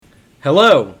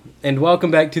Hello, and welcome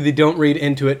back to the Don't Read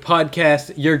Into It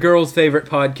podcast, your girl's favorite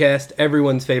podcast,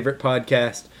 everyone's favorite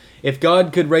podcast. If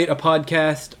God could rate a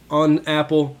podcast on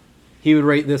Apple, he would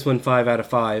rate this one 5 out of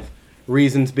 5.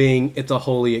 Reasons being, it's a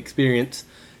holy experience.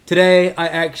 Today, I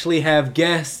actually have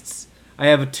guests. I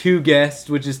have 2 guests,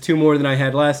 which is 2 more than I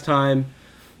had last time.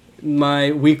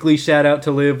 My weekly shout out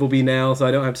to Liv will be now, so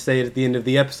I don't have to say it at the end of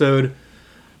the episode.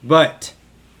 But,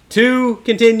 to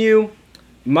continue,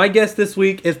 my guest this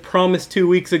week is promised 2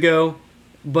 weeks ago,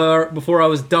 but before I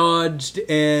was dodged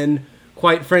and,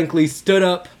 quite frankly, stood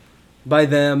up by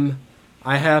them.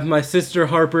 I have my sister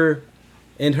Harper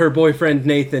and her boyfriend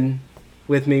Nathan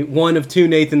with me. One of 2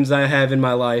 Nathans I have in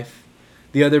my life,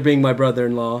 the other being my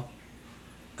brother-in-law.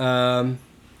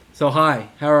 So hi,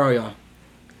 how are y'all?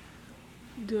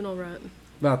 Doing all right.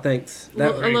 Wow, thanks. A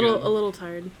little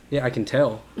tired. Yeah, I can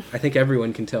tell. I think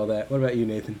everyone can tell that. What about you,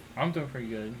 Nathan? I'm doing pretty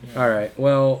good. Yeah. All right.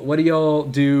 Well, what do y'all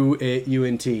do at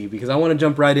UNT? Because I want to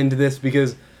jump right into this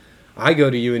because I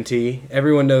go to UNT.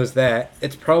 Everyone knows that.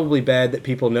 It's probably bad that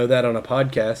people know that on a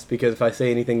podcast because if I say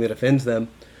anything that offends them,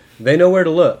 they know where to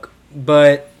look.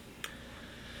 But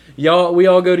we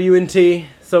all go to UNT.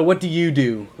 So what do you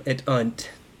do at UNT?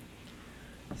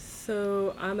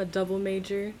 So I'm a double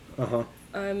major. Uh-huh.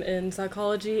 I'm in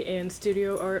psychology and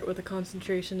studio art with a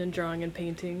concentration in drawing and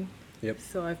painting. Yep.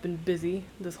 So I've been busy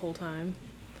this whole time.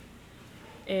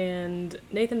 And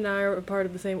Nathan and I are a part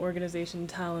of the same organization,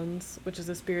 Talons, which is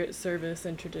a spirit service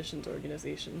and traditions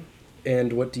organization.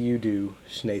 And what do you do,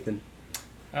 Nathan?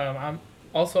 I'm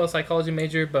also a psychology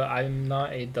major, but I'm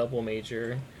not a double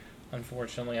major.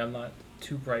 Unfortunately, I'm not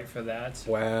too bright for that.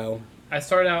 Wow. I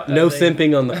started out No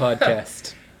simping on the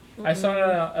podcast. I started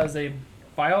out as a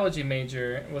biology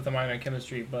major with a minor in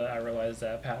chemistry, but I realized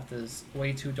that path is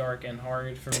way too dark and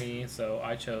hard for me, so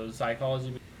I chose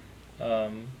psychology.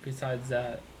 Besides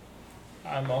that,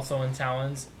 I'm also in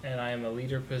Talons, and I am a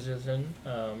leader position.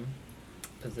 Wow,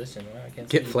 I can't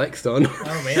Get speak. flexed on.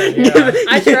 Oh man, yeah.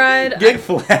 I tried. Get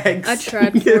flexed. I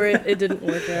tried for it. It didn't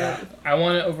work out. I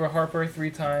won it over Harper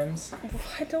 3 times.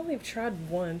 I'd only tried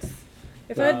once.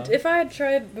 If Wow. I had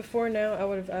tried before now, I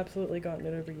would have absolutely gotten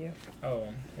it over you. Oh,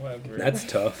 whatever. That's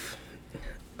tough.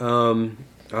 I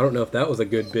don't know if that was a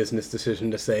good business decision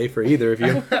to say for either of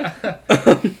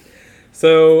you.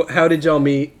 So, how did y'all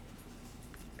meet?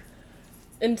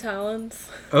 In Talons.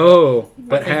 Oh,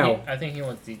 but how? I think he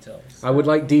wants details. I would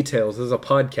like details. This is a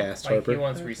podcast, Like Harper. he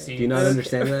wants Okay. receipts. Do you not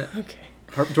understand that? Okay.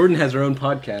 Jordan has her own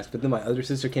podcast, but then my other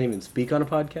sister can't even speak on a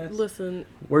podcast. Listen,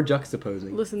 We're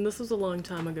juxtaposing. this was a long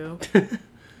time ago.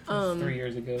 3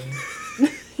 years ago.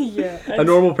 Yeah. A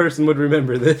normal person would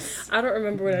remember this. I don't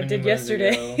remember what I Many did months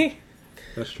yesterday.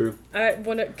 That's true.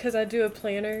 Because I do a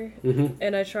planner, Mm-hmm.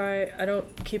 and I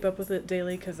don't keep up with it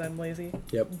daily because I'm lazy.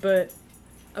 Yep. But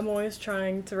I'm always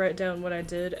trying to write down what I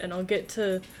did, and I'll get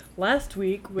to last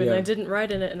week when Yeah. I didn't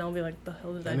write in it, and I'll be like, the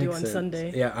hell did I That do makes on sense.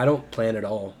 Sunday? Yeah, I don't plan at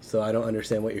all, so I don't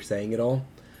understand what you're saying at all.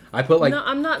 I put like No,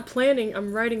 I'm not planning.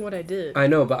 I'm writing what I did. I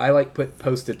know, but I like put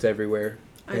Post-its everywhere,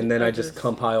 I- and then I I just just-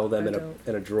 compile them I in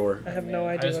don't. a drawer. I have Man, no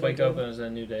idea I just what I wake up did. and it's a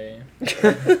new day.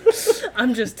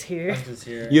 I'm just here. I'm just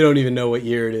here. You don't even know what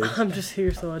year it is. I'm just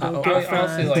here so I don't Uh-oh. get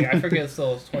Honestly, fined. I forget it's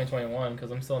still 2021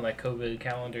 because I'm still in that COVID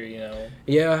calendar,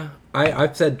 Yeah,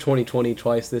 I've said 2020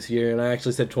 twice this year, and I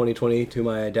actually said 2020 to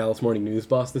my Dallas Morning News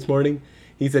boss this morning.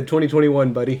 He said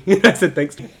 2021, buddy. I said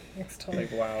thanks. Next time.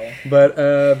 Like, wow. But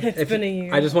It's been a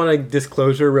year. I just want to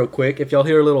disclosure real quick. If y'all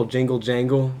hear a little jingle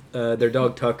jangle, their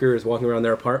dog Tucker is walking around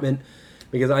their apartment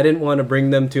because I didn't want to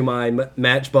bring them to my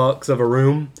matchbox of a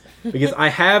room because I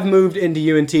have moved into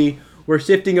UNT. We're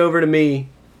shifting over to me,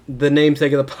 the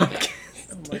namesake of the podcast.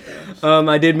 Oh my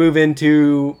gosh. I did move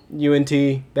into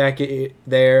UNT back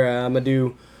there. I'm going to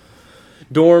do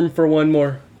dorm for one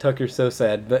more. Tucker's so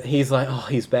sad, but he's like, oh,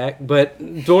 he's back. But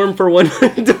dorm for one,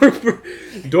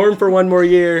 dorm for one more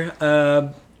year.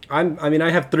 I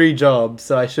have 3 jobs,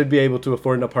 so I should be able to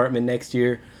afford an apartment next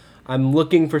year. I'm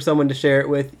looking for someone to share it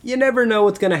with. You never know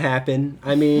what's gonna happen.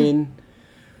 I mean,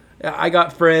 I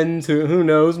got friends who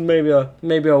knows, maybe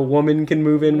a woman can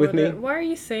move in with me. Why are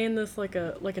you saying this like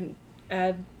an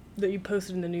ad that you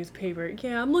posted in the newspaper?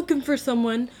 Yeah, I'm looking for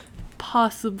someone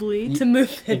possibly to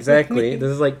move in. Exactly. With me.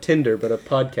 This is like Tinder, but a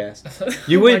podcast.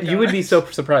 You would be so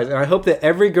surprised, and I hope that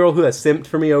every girl who has simped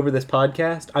for me over this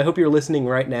podcast, I hope you're listening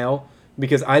right now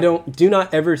because do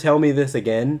not ever tell me this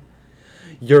again.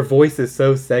 Your voice is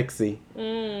so sexy.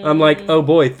 I'm like, oh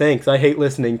boy, thanks. I hate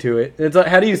listening to it. It's like,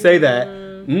 how do you say that?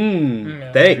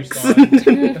 Yeah, Thanks.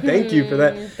 Thank you for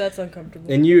that. That's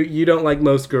uncomfortable. And you don't like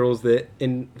most girls that,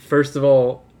 first of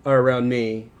all, are around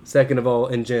me. Second of all,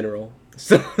 in general.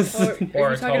 So Are you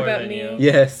Or talking taller about than me? you.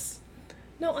 yes.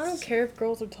 No, I don't care if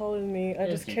girls are taller than me. I Yes,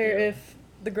 just you care do. if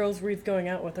the girls Reed's going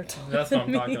out with are taller That's than what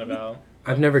I'm me. talking about.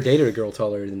 I've never dated a girl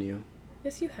taller than you.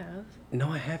 Yes, you have. No,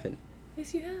 I haven't.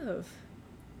 Yes, you have.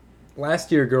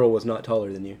 Last year, a girl was not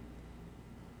taller than you.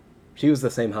 She was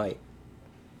the same height.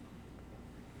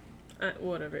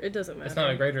 Whatever. It doesn't matter. It's not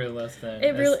a greater or less than.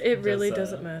 It really, It's really just,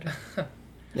 doesn't matter.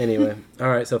 Anyway, all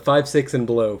right. So 5'6" and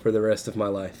below for the rest of my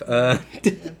life. Yeah,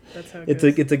 that's how it It's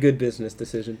goes. a good business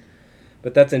decision.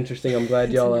 But that's interesting. I'm glad It's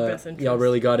in y'all your best interest. y'all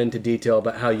really got into detail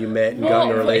about how you met and got in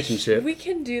a Well, relationship. We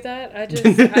can do that. I just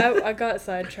I got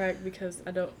sidetracked because I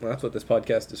don't. Well, that's what this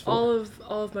podcast is for. All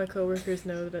of my coworkers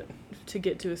know that to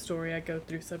get to a story, I go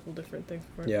through several different things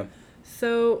before. Yeah.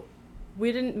 So,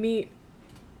 we didn't meet.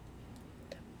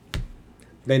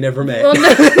 They never met. Well,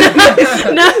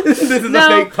 no, This is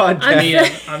no, a fake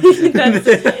podcast.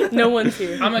 That's, no one's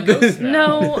here. I'm a ghost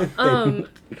now. No,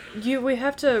 we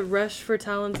have to rush for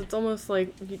talents. It's almost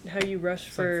like how you rush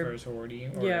It's like for for a sorority.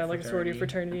 Or yeah, like a sorority or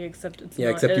fraternity, except it's Yeah,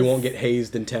 not except you as- won't get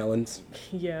hazed in Talons.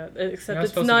 Yeah, You're except not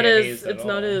it's supposed to not get as hazed at it's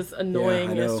not all. as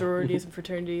annoying Yeah, I as know. sororities and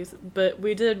fraternities. But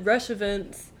we did rush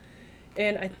events,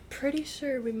 and I'm pretty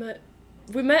sure we met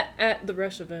at the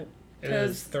rush event. It was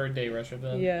 'Cause- third day rush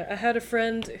event. Yeah, I had a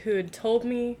friend who had told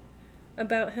me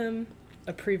about him,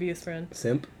 a previous friend.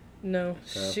 Simp. No,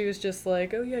 Oh. she was just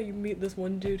like, "Oh yeah, you meet this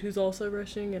one dude who's also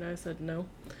rushing," and I said no.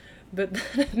 But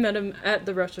then I met him at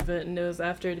the rush event, and it was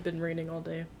after it had been raining all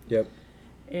day. Yep.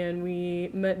 And we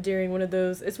met during one of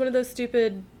those. It's one of those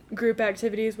stupid group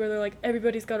activities where they're like,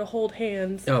 everybody's got to hold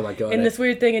hands Oh my god. in this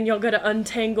weird thing, and y'all got to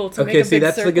untangle to make Okay, a see, big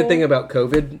that's circle. the good thing about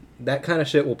COVID. That kind of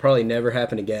shit will probably never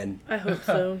happen again. I hope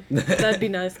so. That'd be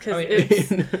nice because I mean-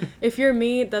 it's if you're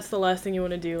me, that's the last thing you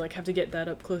want to do. Like have to get that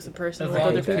up close and As personal with long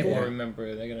other as people people.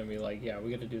 remember, they're gonna be like, "Yeah,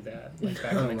 we got to do that." Like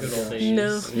back Oh in the my good old gosh. days.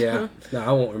 No. Yeah. No,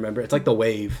 I won't remember. It's like the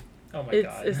wave. Oh my It's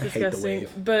god. it's I hate the disgusting. wave.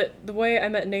 But the way I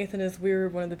met Nathan is we were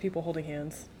one of the people holding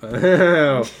hands.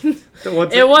 Oh. So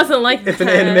what's It wasn't like It's that.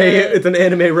 an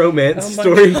anime romance Oh my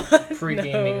story. God,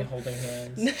 Pre-gaming, no. holding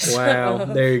hands. Shut Wow,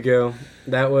 up. there you go.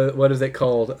 That was, what is it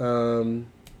called?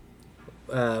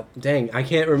 Dang, I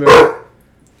can't remember.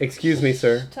 Excuse me,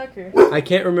 sir. Tucker. I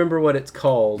can't remember what it's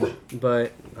called,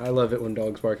 but I love it when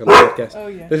dogs bark on the podcast. Oh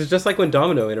yeah. This is just like when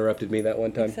Domino interrupted me that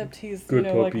one time. Except he's Good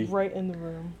puppy. like right in the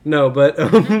room. No, but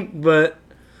but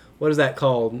what is that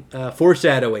called?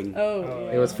 Foreshadowing. Oh, Oh,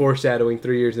 yeah. It was foreshadowing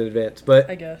 3 years in advance, but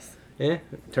I guess. it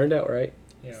turned out right.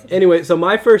 Yeah. Anyway, so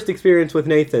my first experience with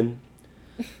Nathan,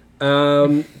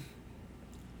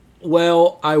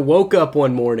 well, I woke up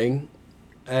one morning,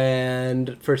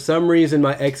 and for some reason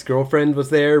my ex-girlfriend was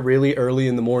there really early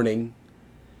in the morning,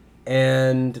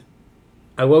 and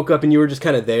I woke up and you were just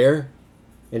kind of there,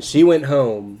 and she went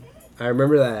home. I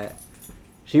remember that.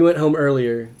 She went home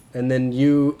earlier, and then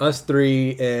us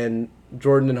three, and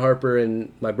Jordan and Harper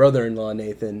and my brother-in-law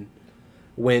Nathan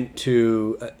went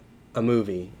to a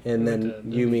movie, and We then went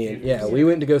to you, movie me, and theaters. we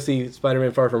went to go see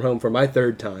Spider-Man: Far From Home for my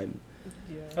third time.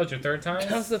 Yeah. Oh, it's your third time?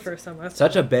 That was the first time I saw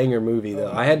Such it. a banger movie,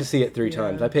 though. Oh. I had to see it 3 Yeah.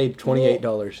 times. I paid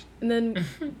 $28. And then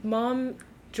Mom,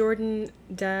 Jordan,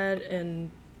 Dad,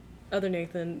 and other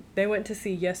Nathan, they went to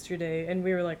see Yesterday, and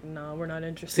we were like, nah, we're not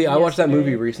interested. See, in I watched that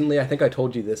movie Yesterday. recently. I think I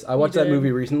told you this. I watched that did.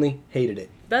 movie recently. Hated it.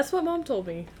 That's what Mom told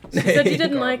me. She said you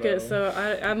didn't like it, Garbo.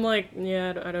 so I'm like,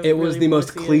 yeah, I don't It was really the wanna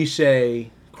most see it.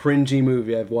 cliche, cringy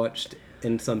movie I've watched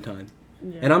in some time.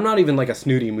 Yeah. And I'm not even like a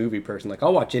snooty movie person. Like,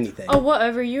 I'll watch anything. Oh,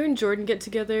 whatever. You and Jordan get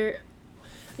together.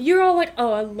 You're all like,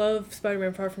 oh, I love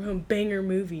Spider-Man Far From Home, banger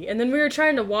movie. And then we were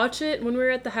trying to watch it when we were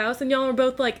at the house, and y'all were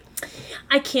both like,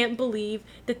 I can't believe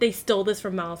that they stole this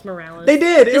from Miles Morales. They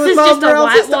did. It This was is Miles just a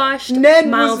Morales. whitewashed Ned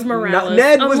Miles was, Morales.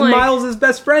 Ned I'm was like- Miles'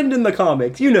 best friend in the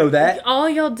comics. You know that. All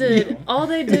y'all did, all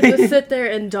they did was sit there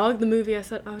and dog the movie. I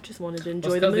said, I just wanted to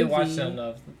enjoy the Because they movie. watched it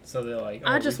enough, so they're like,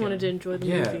 I oh, just we wanted to can enjoy the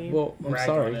Yeah. movie. Well, I'm rag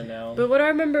on sorry. it now. But what I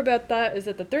remember about that is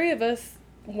that the three of us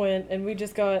went, and we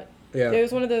just got. Yeah. It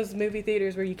was one of those movie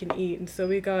theaters where you can eat, and so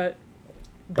we got I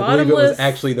believe bottomless. it was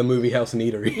actually the movie House and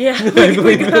Eatery. Yeah, I we believe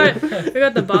we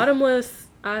got the bottomless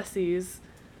ices,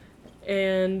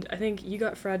 and I think you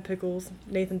got fried pickles.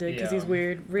 Nathan did because he's Yeah.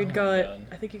 weird. Reed Oh my got, God.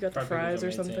 I think you got the Fried fries or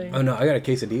pickles are amazing. something. Oh no, I got a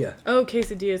quesadilla. Oh,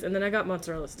 quesadillas, and then I got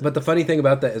mozzarella sticks. But the funny thing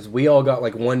about that is we all got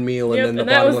like one meal and Yep, then the and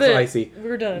that was bottomless it. icy. We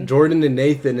were done. Jordan and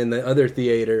Nathan in the other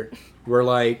theater were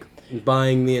like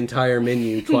buying the entire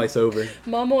menu twice over.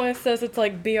 Mom always says it's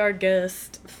like Be Our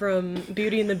Guest from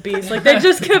Beauty and the Beast. Like they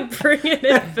just kept bringing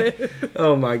in food.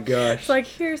 Oh my gosh. It's like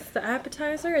here's the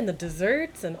appetizer and the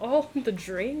desserts and all the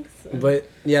drinks. And But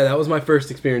yeah, that was my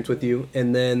first experience with you,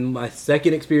 and then my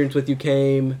second experience with you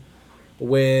came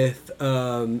with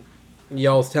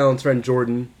y'all's Talon's friend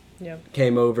Jordan, Yeah.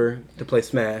 came over to play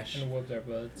Smash And whooped our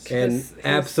butts. and His-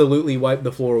 absolutely wiped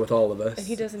the floor with all of us. And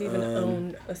he doesn't even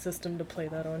own a system to play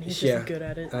that on. He's just yeah, good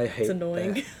at it. I hate It's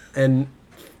annoying. that. And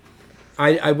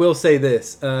I will say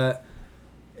this.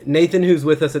 Nathan, who's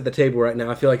with us at the table right now,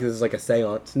 I feel like this is like a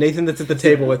seance. Nathan that's at the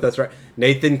table with us right.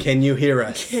 Nathan, can you hear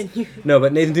us? Can you? No,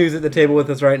 but Nathan, who's at the table with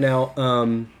us right now,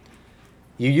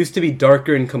 you used to be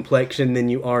darker in complexion than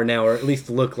you are now, or at least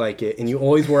look like it, and you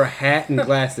always wore a hat and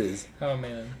glasses. Oh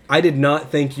man. I did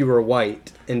not think you were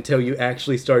white until you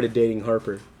actually started dating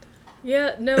Harper.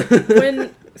 Yeah, no,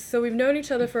 so we've known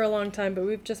each other for a long time, but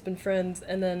we've just been friends,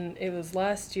 and then it was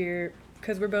last year,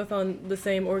 because we're both on the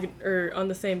same on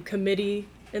the same committee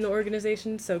in the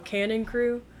organization, so Cannon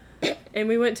Crew, and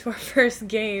we went to our first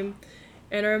game,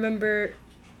 and I remember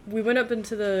we went up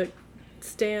into the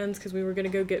stands because we were going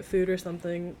to go get food or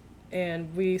something,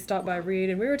 and we stopped by Reed,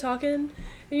 and we were talking,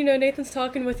 and Nathan's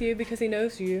talking with you because he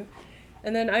knows you,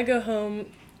 and then I go home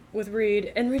with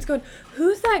Reed, and Reed's going,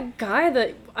 who's that guy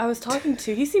that I was talking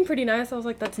to? He seemed pretty nice. I was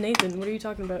like, that's Nathan. What are you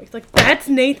talking about? He's like, that's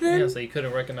Nathan? Yeah, so you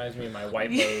couldn't recognize me in my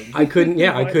white mode. I couldn't.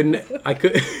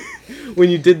 When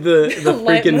you did the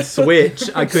Light freaking mode. switch,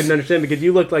 I couldn't understand because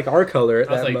you looked like our color at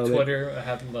I was that like moment. Twitter,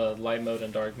 having the light mode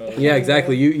and dark mode. Yeah,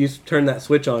 exactly. You turned that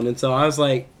switch on, and so I was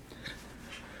like,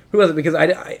 who was it? Because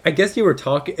I guess you were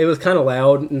talking. It was kind of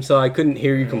loud, and so I couldn't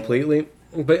hear you completely.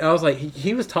 But I was like,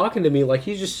 he was talking to me like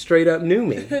he just straight up knew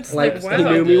me. It's like like, he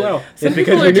wow. knew me well. Some It's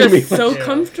people because are you knew me just well. so Yeah.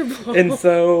 comfortable. And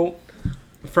so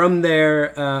from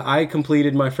there, I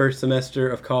completed my first semester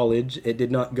of college. It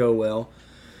did not go well.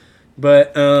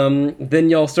 But then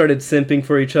y'all started simping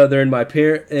for each other in my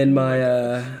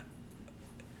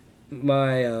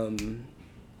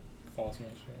False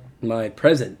measure. my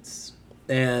presence.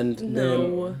 And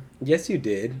No. then yes you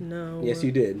did. No. Yes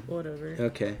you did. Whatever.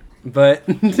 Okay. But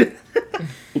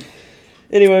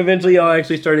anyway, eventually y'all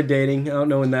actually started dating. I don't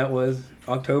know when that was.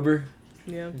 October?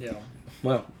 Yeah. Yeah.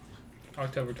 Wow.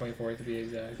 October 24th to be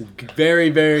exact. Very,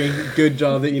 very good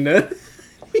job that you know.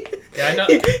 Yeah, I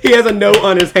know. He has a note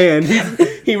on his hand.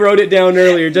 He wrote it down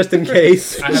earlier just in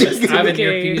case. I have an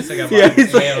earpiece. I got my Yeah,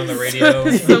 he's man on the radio.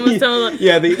 Someone's telling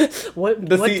Yeah, what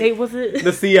the date was it?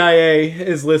 the CIA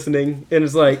is listening, and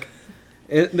it's like,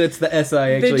 it's the SI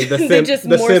actually, the they simp, just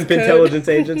the Morse simp code. intelligence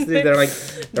agency. They're like,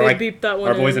 They beeped that one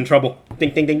our boy's in in. trouble.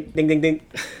 Ding, ding, ding, ding, ding,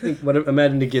 ding. What?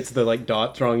 Imagine he gets the like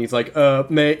dots wrong. He's like,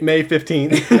 May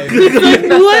 15th.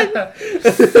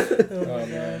 What? Oh my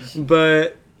gosh.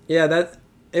 But yeah,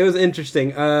 it was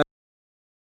interesting.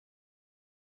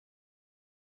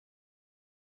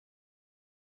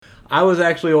 I was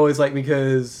actually always like,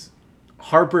 because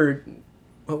Harper,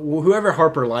 whoever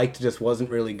Harper liked just wasn't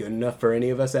really good enough for any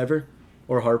of us ever,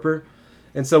 or Harper.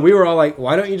 And so we were all like,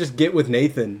 why don't you just get with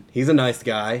Nathan? He's a nice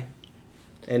guy.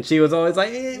 And she was always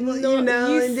like, well, No, you know,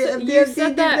 you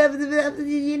said that.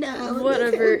 you know.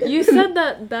 Whatever. You said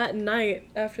that night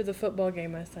after the football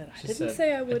game. I said, I She didn't said,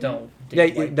 say I wouldn't. don't Yeah,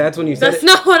 date white that's when you people. said That's it.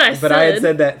 not what I said. But I had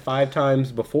said that 5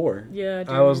 times before. Yeah,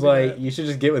 do I was remember like, that. you should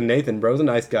just get with Nathan. Bro's a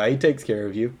nice guy. He takes care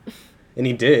of you. And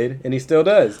he did. And he still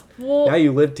does. Well, Now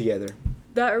you live together.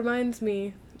 that reminds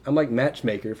me. I'm like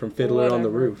matchmaker from Fiddler on the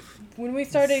Whatever. Roof. When we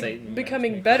started Satan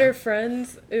becoming matchmaker. better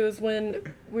friends, it was when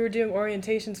we were doing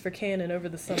orientations for Canon over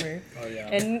the summer. Oh yeah.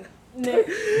 And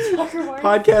Tucker, why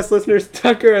are Podcast listeners,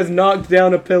 Tucker has knocked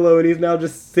down a pillow and he's now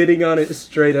just sitting on it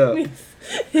straight up. you-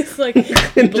 It's like, you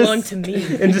And belong just- to me.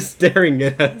 And just staring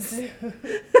at us. Oh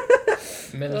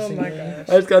my Menacingly. gosh.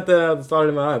 I just got that out of the side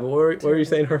of my eye. But what were you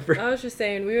saying, Harper? I was just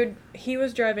saying, he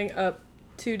was driving up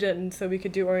to Denton so we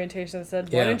could do orientation. I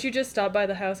said, why Yeah. don't you just stop by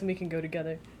the house and we can go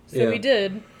together? So Yeah. we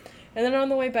did. And then on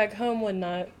the way back home one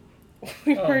night,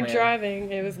 we Oh, were man.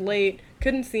 driving. It was late.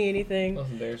 Couldn't see anything. Most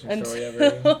embarrassing story ever.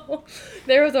 Until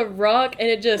there was a rock and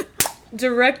it just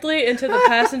directly into the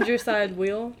passenger side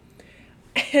wheel.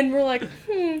 And we're like,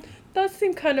 that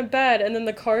seemed kind of bad. And then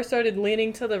the car started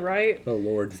leaning to the right. Oh,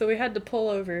 Lord. So we had to pull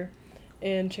over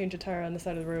and change a tire on the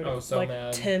side of the road Oh, at so like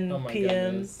mad. 10 Oh my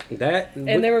p.m. goodness.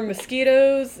 And there were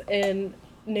mosquitoes, and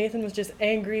Nathan was just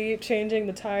angry changing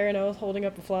the tire, and I was holding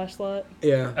up a flashlight.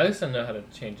 Yeah. At least I know how to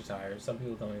change a tire. Some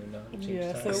people don't even know how to change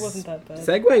Yeah, tires. so it wasn't that bad.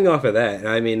 Segueing off of that,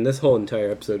 I mean, this whole entire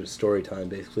episode is story time,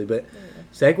 basically, but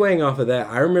segueing off of that,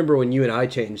 I remember when you and I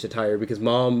changed a tire because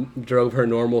Mom drove her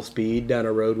normal speed down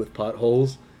a road with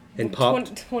potholes and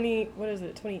popped. 20, what is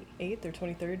it, 28th or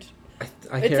 23rd? I It's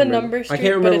can't a remember. number I street, can't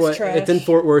but remember it's what. It's in trash.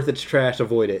 Fort Worth. It's trash.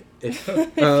 Avoid it. If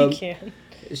Um, you can.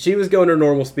 She was going her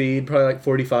normal speed, probably like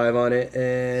 45 on it,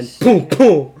 and boom,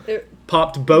 boom, It-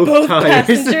 popped both tires.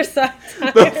 passenger side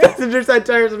Both tires. passenger side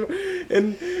tires,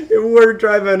 and we're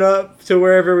driving up to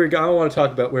wherever we go. I don't want to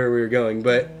talk about where we were going,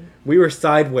 but we were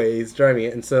sideways driving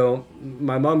it, and so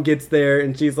my mom gets there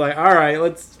and she's like, all right,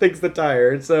 let's fix the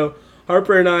tire. And so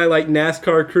Harper and I like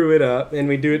NASCAR crew it up and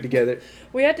we do it together.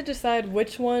 We had to decide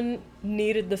which one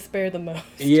needed the spare the most.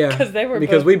 Yeah,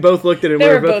 because we both looked at it and we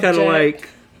were both kind of like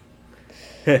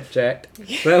jacked.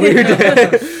 But we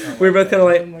were both kind of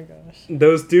like, oh my gosh.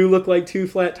 Those do look like two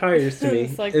flat tires to me.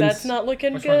 It's like, And that's not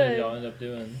looking Which one did good. y'all end up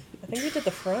doing? I think we did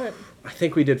the front. I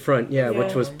think we did front, yeah, which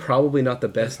Yeah. was probably not the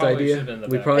best probably idea. should've been the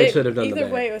We back. probably should have done the Either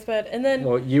back. way, it was bad. And then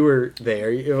Well, you were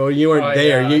there. You weren't Oh,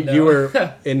 there. yeah, you no.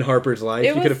 were in Harper's life. It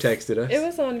You could have was- texted us. it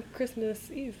was on Christmas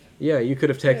Eve. Yeah, you could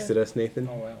have texted us, Nathan.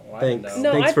 Oh, well, I Thanks. didn't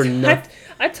know. No, Thanks for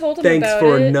I told him Thanks about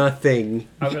for it. nothing.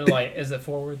 I've been like, is it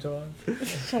forward to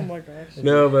us? Oh my gosh.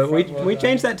 No, but Front we wheel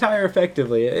changed drive. that tire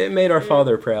effectively. It made our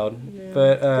father proud. Yeah.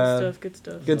 But Good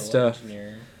stuff. good Little stuff.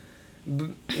 engineer.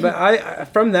 But I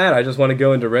from that I just want to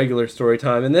go into regular story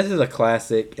time, and this is a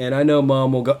classic. And I know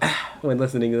Mom will go when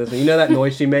listening to this. You know that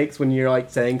noise she makes when you're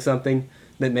like saying something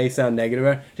that may sound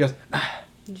negative. She goes,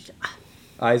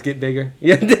 eyes get bigger.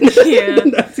 Yeah.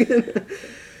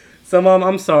 So Mom,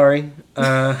 I'm sorry. In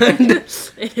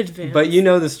advance. But you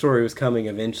know the story was coming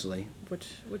eventually. Which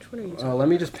one are you talking Let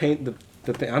me just paint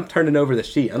the I'm turning over the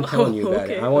sheet. I'm telling you about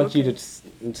it. okay, I want you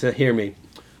okay. to hear me.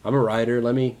 I'm a writer.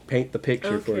 Let me paint the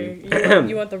picture for Okay. you.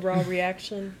 You want the raw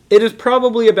reaction? It is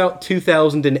probably about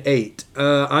 2008.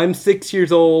 I'm 6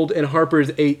 years old and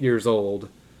Harper's 8 years old.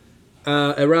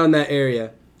 Around that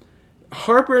area.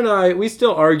 Harper and I, we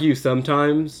still argue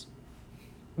sometimes.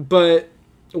 But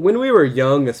when we were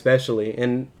young especially,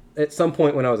 and at some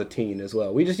point when I was a teen as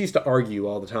well, we just used to argue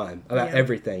all the time about Yeah.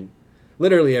 everything.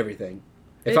 Literally everything.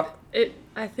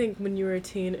 I think when you were a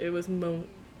teen, it was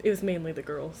mainly the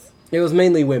girls. It was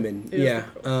mainly women. It was Yeah.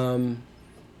 the girls.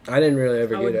 I didn't really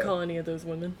ever I get wouldn't it. call any of those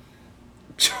women.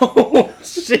 Oh,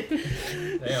 shit.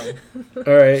 Damn.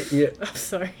 All right. Yeah. I'm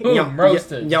sorry. Boom,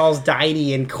 roasted. Y'all's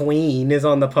deity and queen is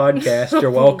on the podcast.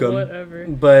 You're welcome. Whatever.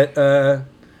 But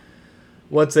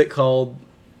what's it called?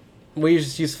 We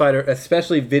just used to fight,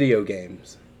 especially video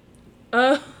games.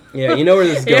 Yeah, you know where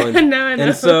this is going. Yeah, now I know.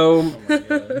 And so Oh my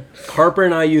God. Harper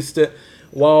and I used to,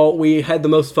 while we had the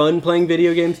most fun playing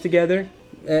video games together,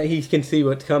 he can see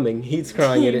what's coming. He's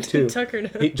crying at it too. Tucker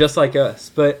knows. Just like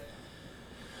us. But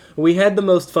we had the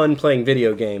most fun playing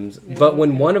video games. But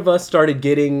when one of us started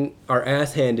getting our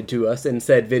ass handed to us in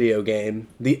said video game,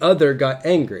 the other got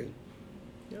angry.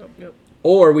 Yep.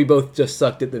 Or we both just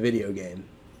sucked at the video game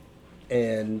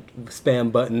and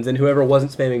spam buttons, and whoever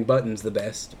wasn't spamming buttons the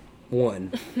best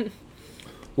won.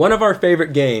 One of our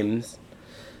favorite games,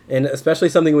 and especially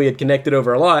something we had connected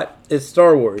over a lot, is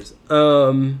Star Wars.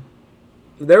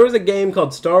 There was a game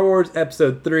called Star Wars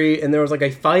Episode 3, and there was like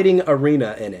a fighting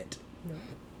arena in it.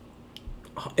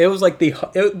 It was like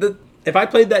if I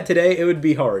played that today, it would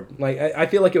be hard. Like I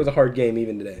feel like it was a hard game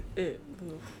even today.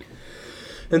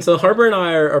 And so Harper and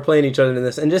I are playing each other in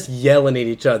this and just yelling at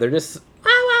each other, just wah,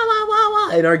 wah, wah, wah,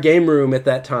 wah, in our game room at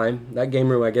that time. That game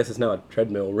room, I guess, is now a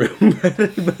treadmill room.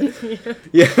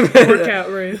 Yeah. Workout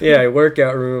room. Yeah,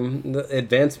 workout room,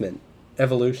 advancement,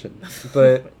 evolution.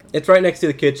 But it's right next to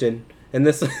the kitchen, and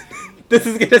this this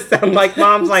is gonna sound like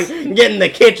Mom's like, get in the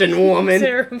kitchen, woman.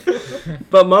 Terrible.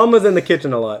 But Mom was in the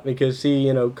kitchen a lot because she,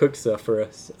 cooked stuff for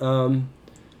us.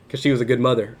 Because she was a good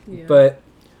mother. Yeah. But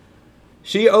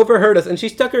she overheard us, and she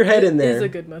stuck her head in there. Is a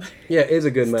good mother. Yeah, is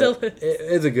a good mother. Still is. It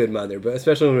is a good mother, but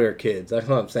especially when we were kids. That's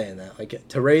why I'm saying that. Like,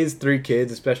 to raise 3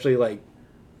 kids, especially like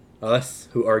us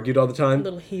who argued all the time.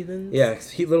 Little heathens. Yeah,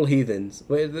 little heathens.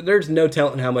 There's no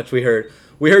telling how much we heard.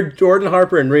 We heard Jordan,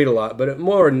 Harper, and Reed a lot, but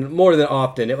more than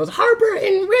often, it was Harper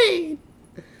and Reed.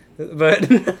 But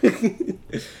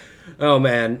oh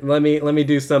man, let me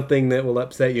do something that will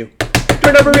upset you.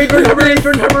 Turn over Reed, turn over Reed,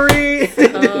 turn over Reed.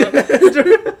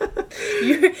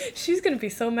 She's gonna be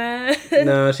so mad.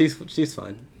 No, she's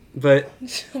fine. But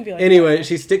She'll be like, anyway,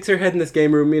 she sticks her head in this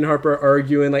game room. Me and Harper are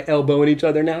arguing, like elbowing each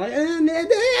other now, like,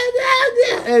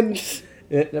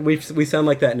 and we sound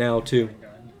like that now too. Oh my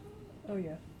God. oh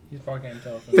yeah. He's barking at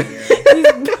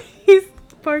telephone. He's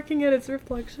barking at its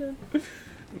reflection.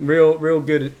 Real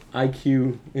good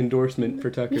IQ endorsement for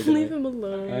Tucker Leave tonight. him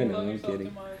alone. I know, I'm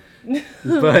kidding.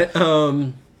 But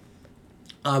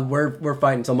we're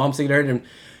fighting. So Mom's sticking her head and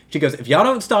she goes, "If y'all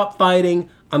don't stop fighting,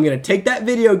 I'm gonna take that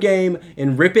video game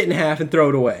and rip it in half and throw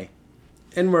it away."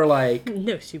 And we're like,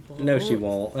 No, she won't. "No, she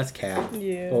won't. That's Cap."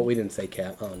 Yeah. Well, we didn't say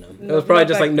Cap. I don't know. It No, was probably not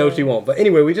just back like, "No, then. she won't." But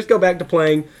anyway, we just go back to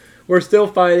playing. We're still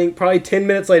fighting. Probably 10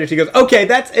 minutes later, she goes, "Okay,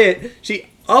 that's it." She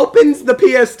opens the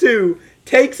PS2,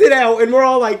 takes it out, and we're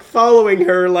all like following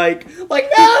her, like no,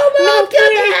 Mom,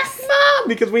 come back, Mom,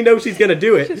 because we know she's gonna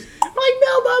do it. We're like,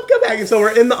 no, Mom, come back. And so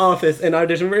we're in the office, and I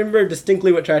just remember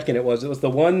distinctly what trash can it was. It was the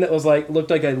one that was like looked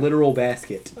like a literal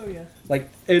basket. Oh yeah. Like,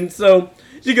 and so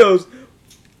she goes,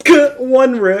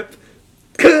 one rip,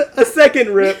 a second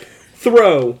rip,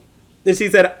 throw, and she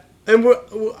said, and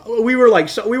we were like,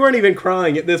 we weren't even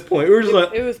crying at this point. We were just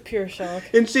like, It was pure shock.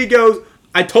 and she goes,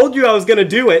 I told you I was gonna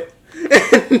do it.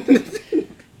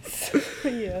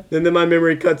 Yeah. And then my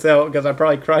memory cuts out because I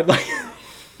probably cried like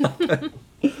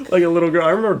like a little girl.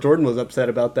 I remember Jordan was upset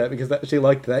about that because she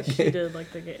liked that game. She did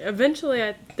like the game. Eventually,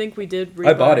 I think we did.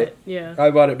 I bought it. Yeah.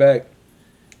 I bought it back.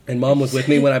 And Mom was with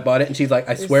me when I bought it, and she's like,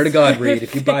 I swear to God, Reed,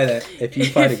 if you buy that, if you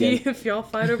fight again. If y'all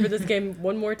fight over this game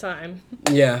one more time.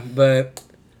 Yeah, but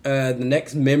the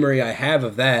next memory I have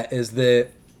of that is that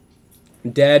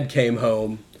Dad came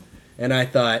home, and I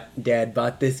thought, Dad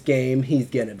bought this game, he's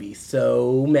going to be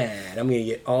so mad. I'm going to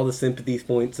get all the sympathy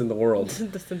points in the world.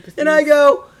 The sympathy. And I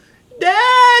go,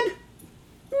 Dad,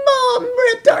 Mom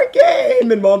ripped our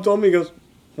game. And Mom told me, goes,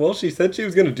 well, she said she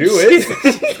was going to do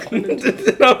it.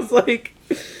 And I was like,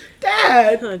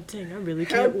 Dad, Oh, dang, I really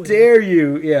how can't win. dare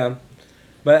you? Yeah.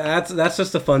 But that's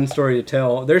just a fun story to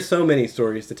tell. There's so many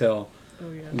stories to tell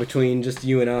Oh, yeah. between just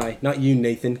you and I. Not you,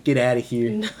 Nathan. Get out of here.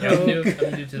 No. Yeah, I'm new to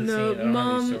the No, scene. I don't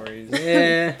Mom- have any stories.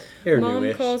 Yeah, you're Mom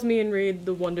newish. calls me and Reed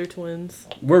the Wonder Twins.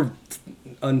 We're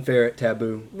unfair at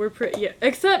taboo. We're pretty, yeah.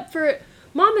 Except for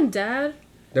Mom and Dad.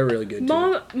 They're really good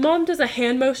too. Mom does a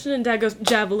hand motion and Dad goes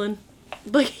javelin.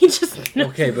 Like he just knows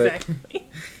Okay, but- exactly.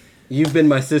 You've been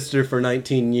my sister for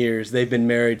 19 years. They've been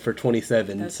married for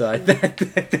 27. That's So I true.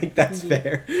 think that's Yeah.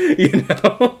 fair. You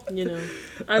know. You know,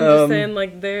 I'm just Um, saying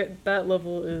like that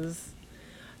level is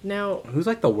now. Who's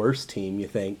like the worst team you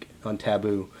think on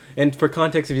Taboo? And for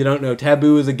context, if you don't know,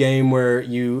 Taboo is a game where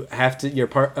you have to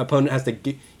opponent has to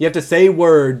you have to say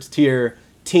words to your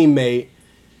teammate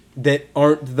that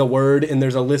aren't the word, and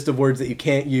there's a list of words that you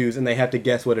can't use, and they have to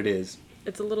guess what it is.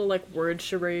 It's a little like word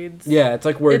charades. Yeah, it's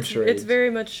like word charades. It's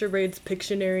very much charades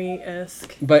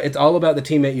Pictionary-esque. But it's all about the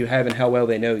teammate you have and how well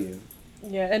they know you.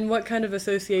 Yeah, and what kind of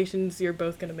associations you're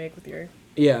both gonna make with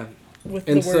Yeah. with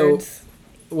And the so- words.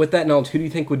 With that knowledge, who do you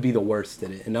think would be the worst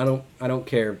at it? And I don't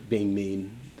care being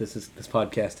mean. This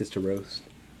podcast is to roast.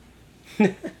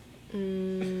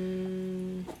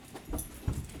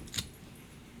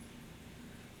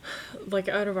 Like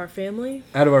out of our family,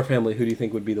 Out of our family, who do you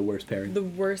think would be the worst pairing? the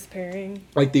worst pairing.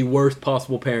 Like the worst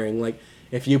possible pairing. Like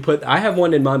if you put, I have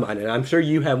one in my mind, and I'm sure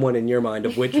you have one in your mind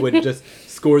of which would just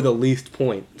score the least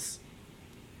points.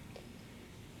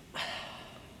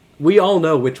 We all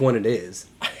know which one it is.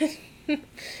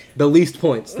 The least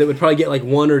points. That would probably get like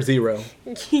 1 or 0.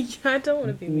 Yeah, I don't want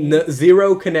to be mean. No,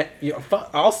 0 connect.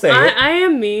 I'll say it. I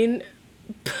am mean,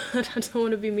 but I don't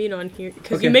want to be mean on here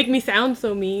because Okay. you make me sound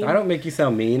so mean. I don't make you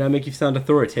sound mean. I make you sound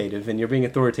authoritative, and you're being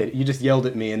authoritative. You just yelled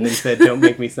at me and then said, "Don't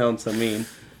make me sound so mean."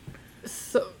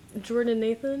 So Jordan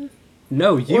Nathan.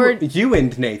 No, Or- you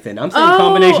and Nathan. I'm saying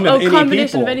combination of any combination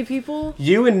people. of any people.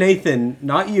 You and Nathan,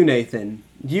 not you, Nathan.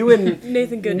 You and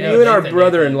Nathan Goodman. you and our Nathan,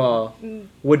 brother-in-law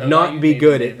would No, not not you, be Nathan,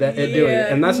 good at Nathan. that at doing it.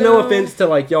 Yeah, And that's no no. offense to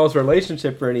like y'all's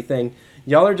relationship or anything.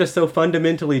 Y'all are just so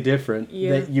fundamentally different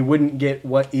Yeah. that you wouldn't get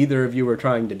what either of you were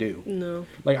trying to do. No,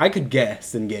 Like I could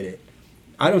guess and get it.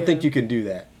 I don't Yeah. think you could do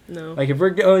that. no. Like if we're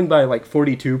going by like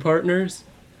 42 partners,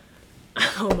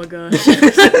 Oh my gosh.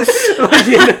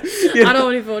 you I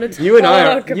don't even want to you and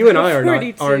I talk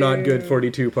are about not good 42.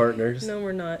 42 partners. No,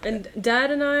 we're not. And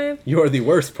Dad and I, You are the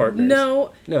worst partners.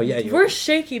 no, yeah, you we're are.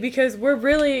 shaky because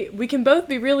we can both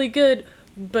be really good,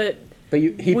 but But he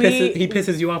we-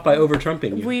 pisses you off by over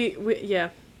trumping you. yeah,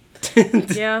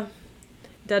 yeah.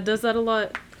 Dad does that a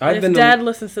lot. I've And been if the- Dad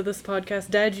listens to this podcast,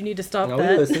 Dad, you need to stop No,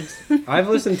 that. he listens. I've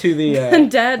listened to the.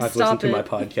 Dad, I've stop listened to my it.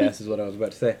 podcast. Is what I was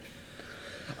about to say.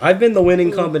 I've been the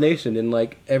winning combination in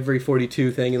like every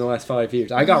 42 thing in the last 5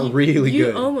 years. I got really you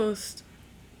good. almost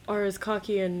are as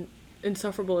cocky and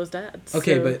insufferable as Dad.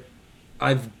 Okay, so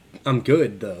but I'm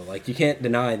good though. Like you can't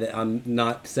deny that I'm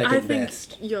not second I think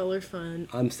best. y'all are fun.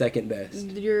 I'm second best.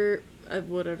 You're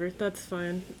whatever. That's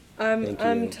fine. I'm Thank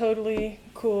I'm you. totally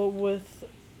cool with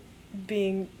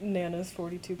being Nana's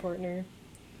 42 partner.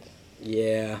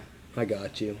 Yeah, I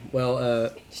got you.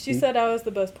 Well, She said I was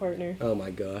the best partner. oh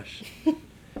my gosh.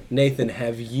 Nathan,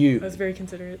 have I you was very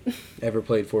considerate. ever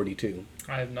played 42?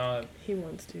 I have not. He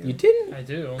wants to. You didn't? I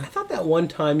do. I thought that one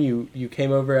time you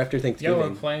came over after Yeah, Thanksgiving. we're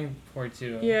playing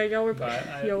 42. Yeah, y'all were.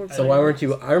 But Y'all were. So why weren't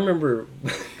you? I remember.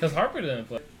 Because Harper didn't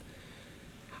play.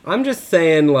 I'm just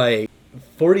saying, like,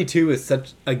 42 is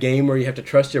such a game where you have to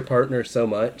trust your partner so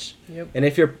much. Yep. And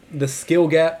if the skill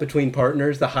gap between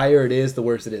partners, the higher it is, the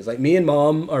worse it is. Like, me and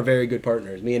Mom are very good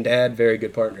partners. Me and Dad, very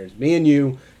good partners. Me and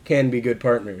you can be good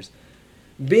partners.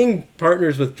 Being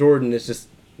partners with Jordan is just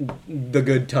the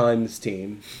good times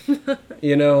team.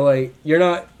 You know, like, you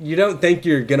don't think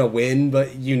you're gonna win,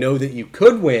 but you know that you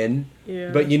could win.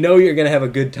 Yeah. But you know you're gonna have a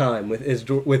good time with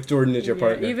Jordan as your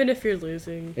partner. Even if you're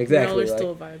losing, Exactly. y'all are Like,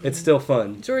 still vibing. it's still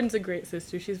fun. Jordan's a great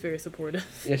sister. She's very supportive.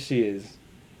 Yes, she is.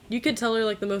 You could tell her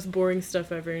like the most boring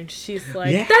stuff ever, and she's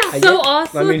like, Yeah, "That's so yeah.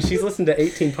 awesome." I mean, she's listened to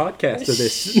 18 podcasts of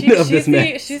this she's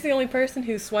mess. she's the only person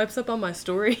who swipes up on my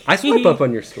story. I swipe up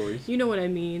on your stories. You know what I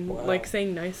mean? Wow. Like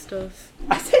saying nice stuff.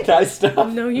 I say nice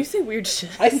stuff. No, you say weird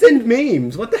shit. I send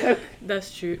memes. What the heck?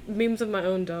 That's true. Memes of my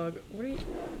own dog. What are you?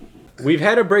 We've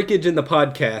had a breakage in the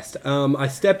podcast. I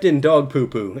stepped in dog poo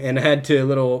poo and had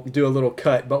to do a little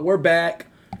cut, but we're back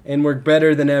and we're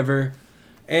better than ever.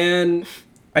 And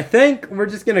I think we're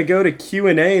just gonna go to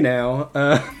Q&A now,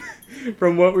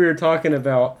 from what we were talking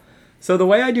about. So the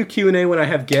way I do Q&A when I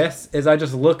have guests is I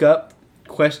just look up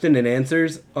question and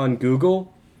answers on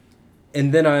Google,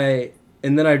 and then I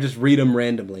just read them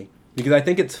randomly because I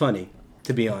think it's funny,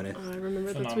 to be honest. Oh, I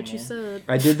remember that's what you said.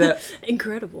 I did that.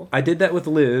 Incredible. I did that with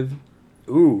Liv.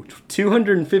 Ooh,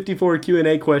 254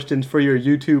 Q&A questions for your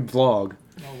YouTube vlog.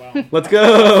 Oh wow. Let's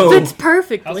go. Fits How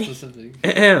perfectly. specific?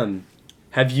 Ahem.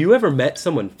 Have you ever met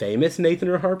someone famous, Nathan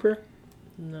or Harper?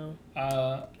 No.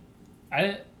 I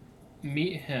didn't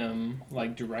meet him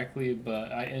like directly,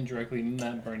 but I indirectly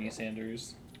met Bernie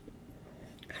Sanders.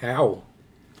 How?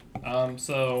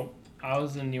 So I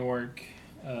was in New York.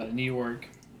 New York.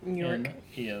 And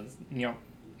he is New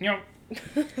York.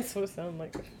 That's what it sounded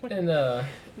like. And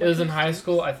it was in high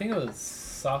school. I think it was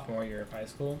sophomore year of high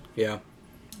school. Yeah.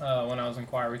 When I was in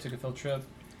choir, we took a field trip,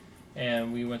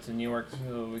 and we went to New York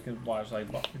so we could watch like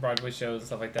Broadway shows and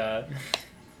stuff like that.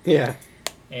 Yeah.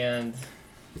 And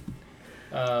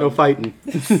No fighting.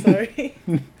 Sorry.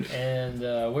 and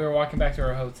we were walking back to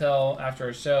our hotel after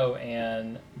our show,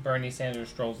 and Bernie Sanders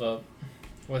strolls up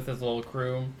with his little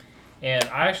crew. And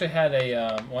I actually had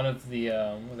a one of the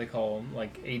what they call them,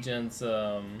 like agents,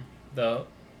 the Homeland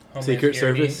Secret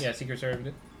Security. Service? Yeah,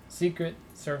 Secret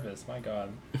Service. My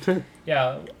God.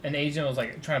 Yeah, an agent was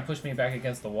like trying to push me back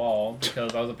against the wall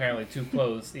because I was apparently too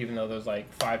close, even though there's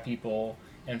like 5 people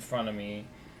in front of me,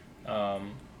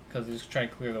 because he was trying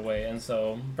to clear the way. And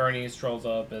so Bernie strolls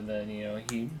up, and then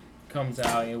he comes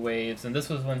out, he waves, and this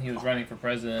was when he was running for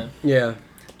president. Yeah.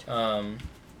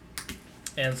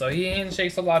 And so he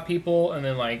handshakes a lot of people, and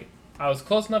then, like, I was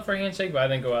close enough for a handshake, but I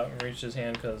didn't go out and reach his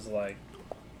hand because, like,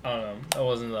 I don't know. I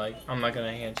wasn't like, I'm not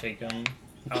going to handshake him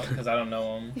because I don't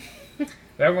know him. But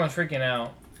everyone's freaking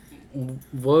out.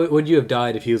 What would you have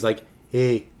died if he was like,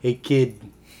 hey kid,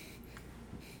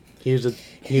 here's a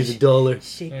dollar.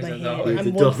 Shake Here's my a hand. dollar. I'm Here's a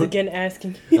once dollar. again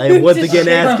asking. I am once to again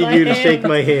shake asking my you to hand. shake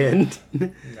my hand.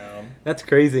 No. That's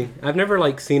crazy. I've never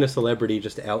like seen a celebrity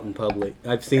just out in public.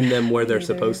 I've seen them where they're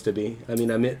Neither. supposed to be. I mean,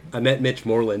 I met Mitch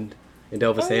Moreland and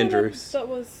Elvis Oh, yeah, Andrews, that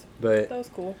was but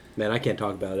cool. man, I can't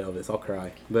talk about Elvis. I'll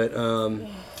cry. But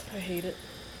I hate it.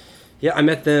 yeah, I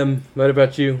met them. What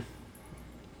about you?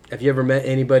 Have you ever met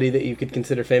anybody that you could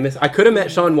consider famous? I could have met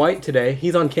Shaun White today.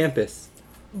 He's on campus.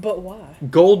 But why?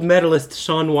 Gold medalist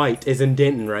Shaun White is in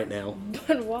Denton right now.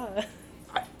 But why?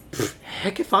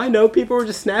 Heck if I know. People were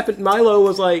just snapping. Milo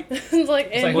was like, It's like,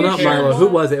 It's and like, well, not here's Shaun Milo. Who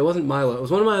White. was it? It wasn't Milo. It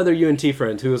was one of my other UNT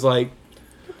friends who was like,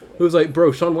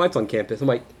 bro, Shaun White's on campus. I'm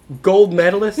like, gold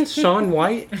medalist Shaun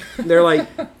White? They're like,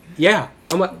 yeah.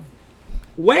 I'm like,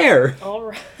 where? All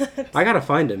right. I gotta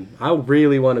find him. I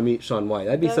really want to meet Shaun White.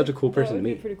 That'd be such a cool That person to would be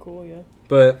meet. pretty cool, yeah.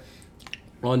 But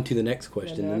on to the next Yeah,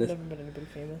 question. no, and I've this, never met anybody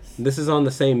famous. this is on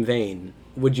the same vein.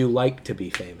 Would you like to be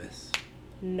famous?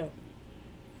 No.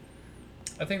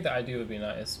 I think the idea would be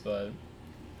nice, but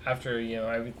after,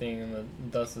 everything in the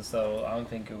dust is settled, I don't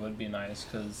think it would be nice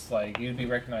because, like, you'd be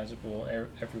recognizable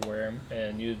everywhere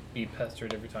and you'd be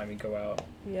pestered every time you go out.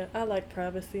 Yeah, I like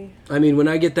privacy. I mean, when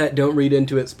I get that Don't Read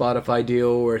Into It Spotify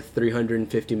deal worth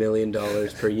 $350 million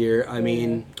per year, I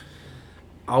mean,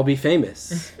 I'll be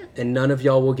famous. And none of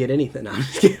y'all will get anything. I'm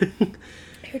just kidding.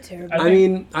 You're terrible. I I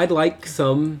mean, I'd like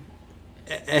some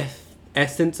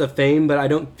essence of fame, but I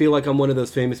don't feel like I'm one of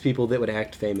those famous people that would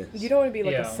act famous. You don't want to be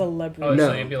like Yeah. a celebrity. Oh, No.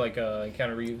 so you'd be like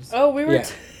Keanu Reeves. Oh, we were.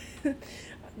 Yeah.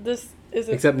 This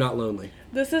isn't. Except not lonely.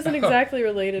 This isn't exactly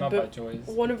related, Not by but choice.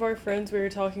 one of our friends we were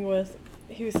talking with,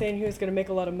 he was saying he was going to make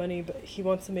a lot of money, but he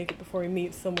wants to make it before he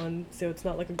meets someone, so it's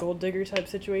not like a gold digger type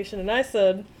situation. And I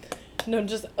said, no,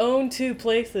 just own 2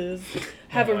 places,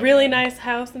 have Oh a my really God. nice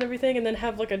house and everything, and then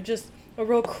have like a just A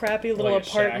real crappy little Like a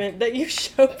shack. apartment that you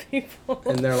show people.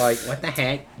 And they're like, what the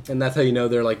heck? And that's how you know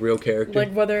they're like real character.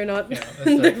 Like whether or not Yeah,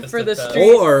 they're for the test.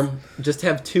 streets. Or just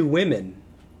have two women.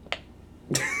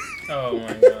 Oh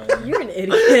my god. You're an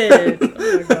idiot.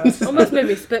 Oh my gosh. Almost made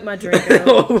me spit my drink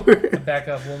out. A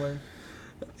backup woman.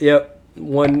 Yep.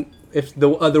 One. If the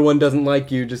other one doesn't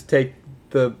like you, just take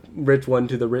the rich one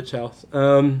to the rich house.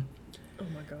 Oh my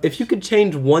gosh. If you could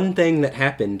change one thing that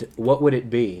happened, what would it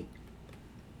be?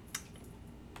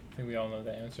 I think we all know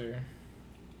the answer.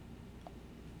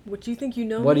 What do you think you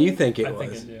know? What do me? you think it I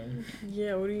think was? I do.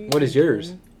 Yeah, what do you What is thinking?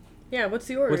 yours? Yeah, what's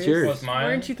yours? What's yours? What's mine? Why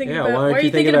aren't you thinking Yeah, about why aren't are you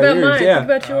you thinking thinking about about yours? mine? Yeah.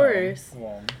 Think about yours.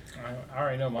 Well, I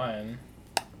already know mine.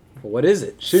 What is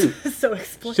it? Shoot. So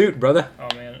explain. Shoot, brother.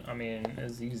 Oh man, I mean,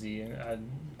 it's easy. I'd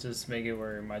just make it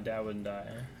where my dad wouldn't die.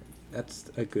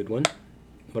 That's a good one.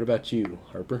 What about you,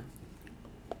 Harper?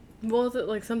 Well, is it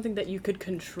like something that you could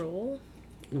control?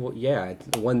 Well, yeah,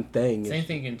 it's one thing. Same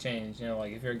thing can change. You know,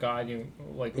 like if you're a god, you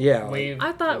like Yeah, wave.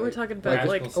 I thought we were talking about Magical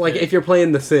like stick. Like if you're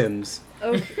playing The Sims.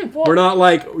 oh, well, We're not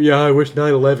like, yeah, I wish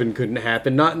 9/11 couldn't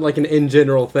happen. Not like an in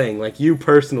general thing. Like you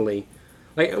personally.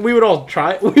 Like we would all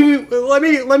try. Let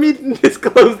me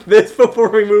disclose this before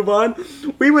we move on.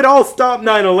 We would all stop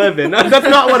 9/11. That's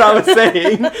not what I was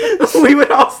saying. We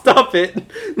would all stop it.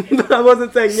 I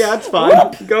wasn't saying yeah, it's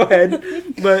fine. Go ahead.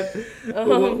 But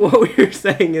what we were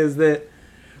saying is that,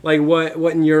 like,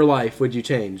 what in your life would you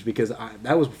change? Because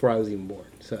that was before I was even born.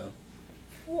 So.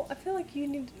 Well, I feel like you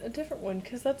need a different one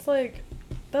because that's like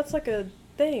a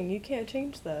thing. You can't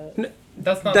change that.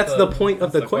 That's not. That's the point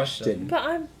of that's the question. But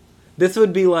I'm. This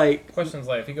would be like. Question's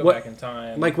like if you go What- back in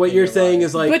time. Like what in you're your saying life-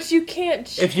 is like. But you can't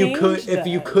change if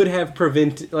you could have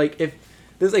prevented, like, if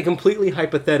this is a completely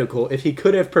hypothetical, if he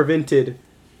could have prevented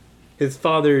his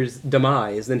father's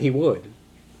demise, then he would,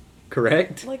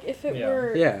 correct? Like if it Yeah.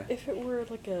 were. Yeah. If it were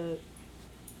like a.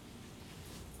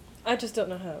 I just don't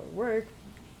know how it would work.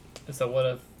 It's a what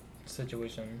if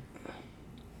situation.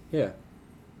 Yeah,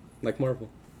 like Marvel.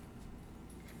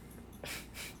 I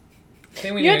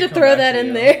think we You need had to come throw back that to in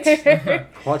you. there.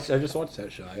 I just watched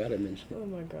that show. I gotta mention it. Oh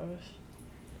my gosh.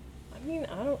 I mean,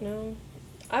 I don't know.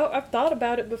 I've thought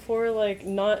about it before, like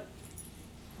not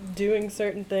doing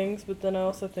certain things, but then I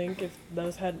also think if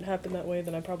those hadn't happened that way,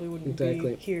 then I probably wouldn't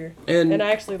Exactly. be here. And And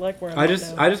I actually like where I'm I at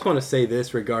just now. I just want to say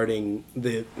this regarding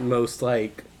the most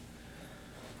like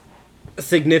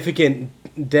significant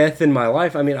death in my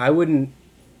life. I mean, I wouldn't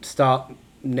stop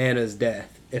Nana's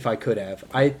death if I could have.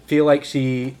 I feel like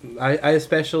I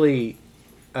especially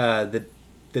the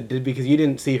because you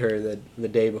didn't see her the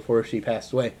day before she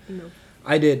passed away. No.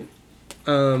 I did.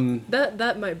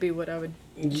 That might be what I would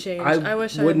change. I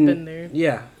wish I had wouldn't- been there.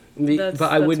 Yeah, That's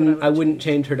but I what wouldn't. I I would wouldn't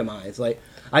change her demise. Like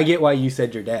I get why you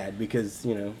said your dad because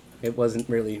it wasn't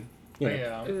really But yeah.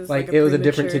 yeah. It was Like a it was a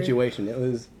different premature- situation. It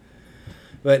was,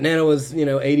 but Nana was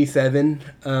 87,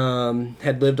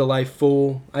 had lived a life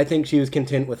full. I think she was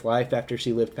content with life after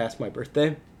she lived past my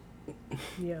birthday,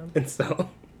 Yeah. and so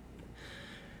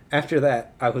after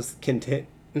that I was content.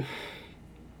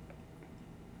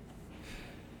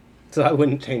 So I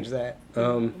wouldn't change that.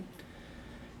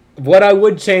 What I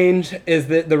would change is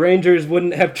that the Rangers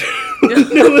wouldn't have.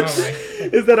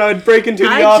 Is that I would break into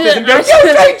the office and go, "You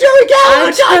take Joey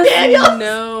Gallo, John Daniels!"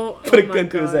 No. Put a oh my gun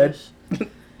to his head.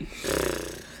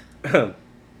 gosh.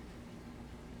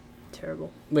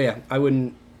 Terrible. But yeah, I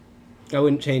wouldn't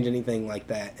change anything like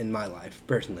that in my life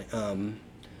personally.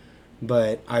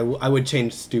 But I would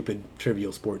change stupid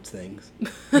trivial sports things.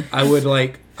 I would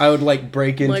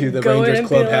break into Like, the go in Rangers and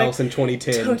be clubhouse like, in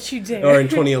 2010 "Don't you dare." or in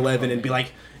 2011 and be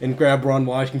like and grab Ron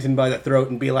Washington by the throat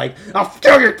and be like, "I'll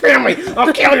kill your family.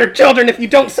 I'll kill your children if you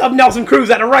don't sub Nelson Cruz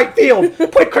out of right field.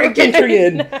 Put Craig Gentry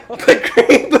in. Put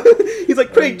Craig." He's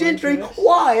like, "Craig Gentry, gosh.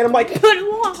 why?" And I'm like, But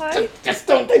why? just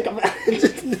don't think about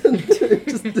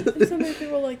it. So many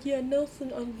people are like, yeah,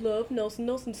 Nelson, I love Nelson.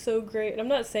 Nelson's so great. And I'm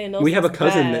not saying Nelson's We have a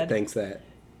cousin bad. that thinks that.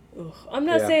 Ugh. I'm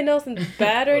not Yeah. saying Nelson's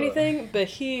bad or anything, but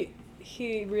he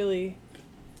really,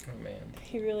 Oh man.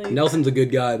 he really. Nelson's a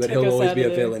good guy, but Took he'll us always out be a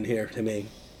of there. villain here to me.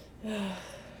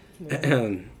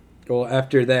 Yeah. Well,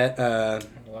 after that,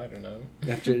 Well, I don't know.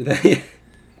 after that,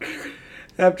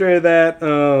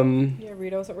 Yeah,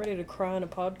 Reed, I wasn't ready to cry on a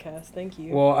podcast. Thank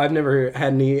you. well, I've never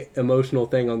had any emotional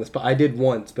thing on this, but I did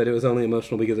once, but it was only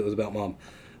emotional because it was about mom.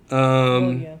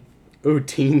 Well, yeah. Ooh,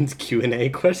 teens Q&A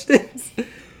questions.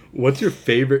 What's your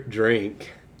favorite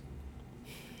drink?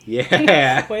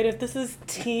 Yeah. Wait, if this is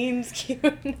teens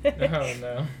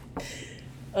Q&A.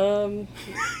 Oh no.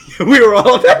 We were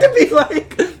all about to be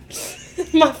like,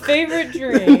 My favorite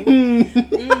drink.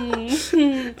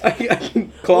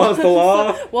 Clause the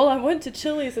law. Well, I went to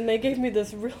Chili's and they gave me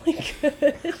this really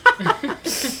good.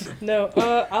 No,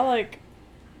 I like.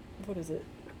 What is it?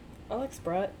 I like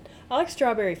Sprite. I like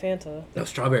strawberry Fanta. No,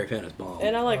 strawberry Fanta's bomb.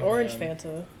 And I like orange man.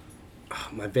 Fanta. Oh,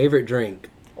 my favorite drink.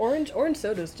 Orange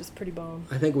soda's just pretty bomb.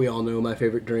 I think we all know my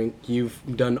favorite drink. You've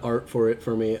done art for it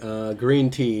for me. Green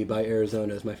tea by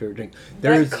Arizona is my favorite drink.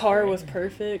 That car was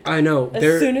perfect. I know. As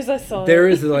soon as I saw there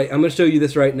it. is like, I'm going to show you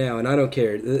this right now, and I don't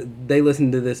care. They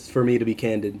listen to this for me to be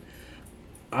candid.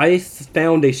 I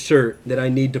found a shirt that I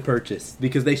need to purchase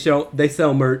because they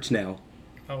sell merch now.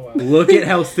 Oh wow. Look at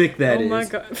how sick that is. Oh my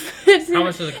god. How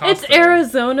much does it cost? It's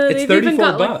Arizona. It's They've even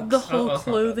got $34. like the whole that's not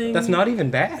bad. clothing. That's not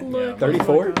even bad. Look. Yeah.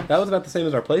 34? Oh my gosh. That was about the same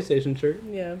as our PlayStation shirt.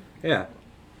 Yeah. Yeah.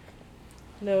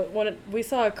 No, we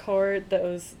saw a card that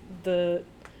was the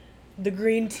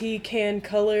green tea can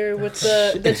color with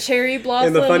the cherry blossom.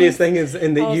 And the funniest thing is,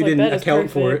 and I that was you like, didn't that is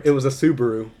account for it, perfect. it was a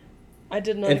Subaru. I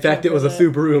did not. In fact, it was a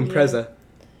Subaru Impreza.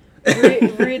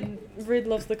 Reed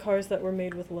loves the cars that were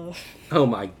made with love. Oh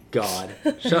my god.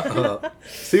 Shut up.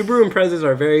 Subaru Imprezas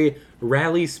are very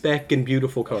rally spec and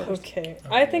beautiful cars. Okay.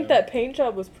 Oh, I think yeah. that paint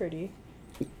job was pretty.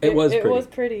 It was It pretty. was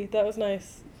pretty. That was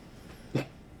nice.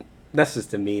 That's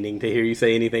just demeaning to hear you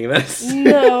say anything about it.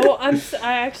 No,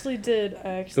 I actually did. I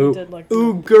actually did like.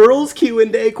 Ooh, girls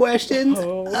Q&A questions?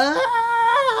 Oh. Ah!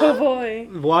 Oh boy.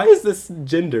 Why is this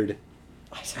gendered?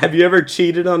 Have you ever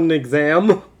cheated on an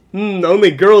exam?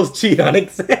 Only girls cheat on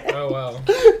exams. Oh wow.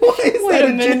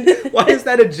 Why is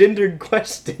that a gendered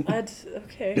question?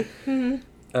 Okay.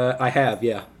 I have,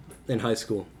 yeah. In high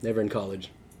school. Never in college.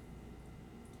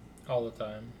 All the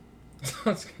time.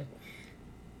 That's good.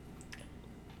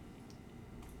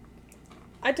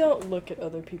 I don't look at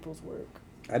other people's work.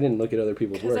 I didn't look at other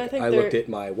people's 'Cause work. I think I looked at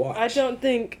my watch. I don't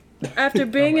think after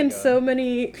being my in God. so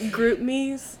many group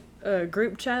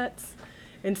chats,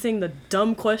 and seeing the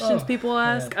dumb questions Oh, people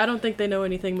ask, man. I don't think they know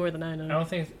anything more than I I know. don't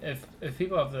think if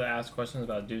people have to ask questions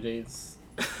about due dates,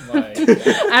 like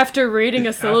After reading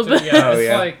a syllabus. yeah, Oh, it's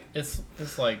yeah. like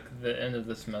it's like the end of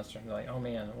the semester. And they're like, oh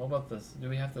man, what about this? Do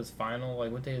we have this final?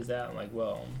 Like, what day is that? I'm like,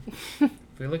 well, if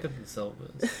we look at the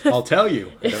syllabus, I'll tell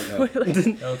you. I don't know.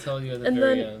 it'll tell you at the And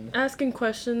very then end. asking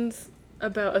questions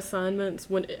about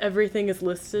assignments when everything is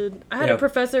listed. I had Yeah. a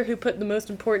professor who put the most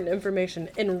important information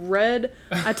in red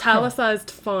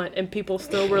italicized font, and people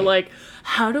still were like,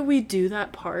 how do we do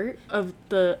that part of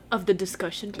the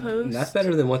discussion post? And that's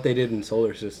better than what they did in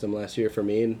Solar System last year for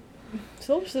me. And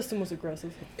Solar System was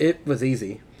aggressive. it was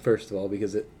easy, first of all,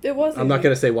 because it. It was. I'm not easy.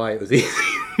 going to say why it was easy.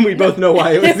 We both know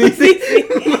why it was easy.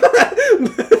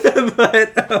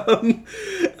 but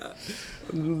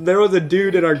there was a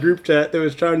dude in our group chat that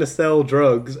was trying to sell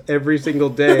drugs every single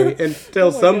day until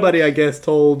Oh my somebody, gosh. I guess,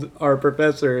 told our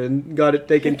professor and got it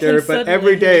taken And care of. But suddenly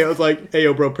every day he's- I was like, hey,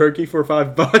 yo, bro, perky for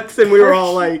 $5. And we were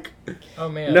all like, Oh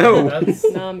man, No. that's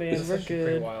Nah, man, that's we're actually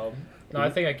pretty good. wild. No, I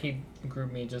think I keep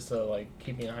group me just to like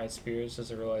keep me in high spirits,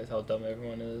 just to realize how dumb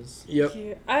everyone is. yep.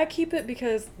 Yeah, I keep it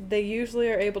because they usually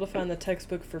are able to find the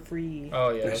textbook for free. Oh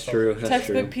yeah, That's all- true. That's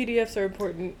Textbook true. PDFs are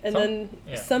important, and Some- then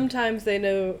yeah. sometimes they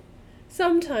know.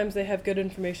 Sometimes they have good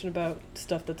information about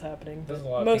stuff that's happening, There's but a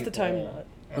lot of most of the time people,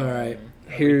 not. All right,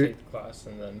 that here- retake the class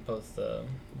and then post the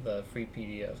free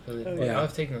PDF because Oh, like, yeah.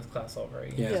 I've taken this class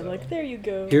already. Yeah. Yeah, so- like there you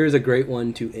go. Here's a great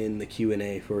one to end the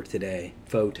Q&A for today.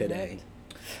 Faux today.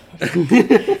 For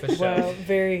sure. Wow,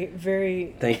 very,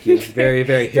 very. Thank you. Very,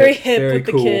 very hip. Very hip very with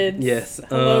the cool. kids. Yes.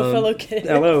 Hello, fellow kids.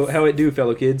 Hello. How it do,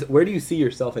 fellow kids? Where do you see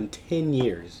yourself in 10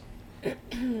 years?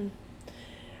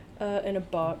 In a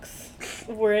box,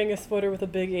 wearing a sweater with a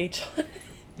big H on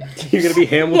it. You're going to be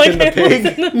Hamilton the pig?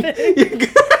 Hamilton the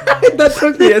pig. That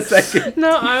took me a second.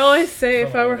 No, I always say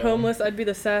if Oh I were my God. homeless, I'd be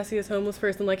the sassiest homeless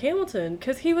person like Hamilton,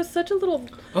 because he was such a little.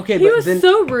 Okay, He but was then,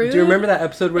 so rude. do you remember that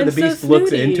episode where and the so beast looks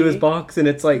snooty. into his box and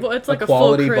it's like, Well, it's like a a full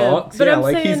quality crib. box? But yeah, I'm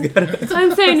like saying- he's got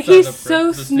I'm saying That's not he's the so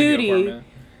the studio snooty apartment.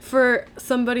 for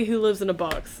somebody who lives in a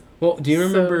box. Well, do you So-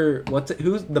 remember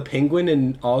who's the penguin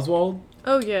in Oswald?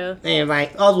 Oh yeah. And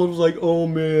like Oswald was like, "Oh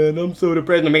man, I'm so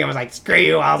depressed." And I was like, "Screw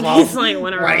you, Oswald! He's like,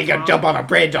 "Whatever, Why don't you go Oswald." jump off a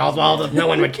bridge, Oswald? No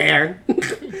one would care.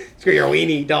 Screw your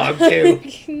weenie dog too."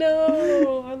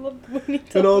 No, I love Winnie And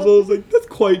Dog. Oswald was like, "That's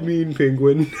quite mean,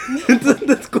 penguin."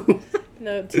 That's cool.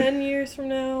 No, 10 years from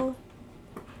now,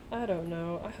 I don't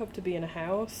know. I hope to be in a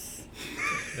house.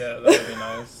 Yeah, that would be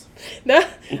nice. No,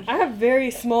 I have very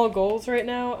small goals right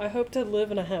now. I hope to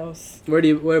live in a house. What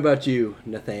about you,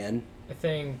 Nathan? I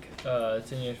think 10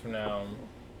 years from now,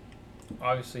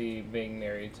 obviously being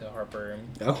married to Harper,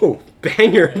 Oh,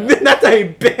 banger! Yeah. That's a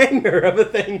banger of a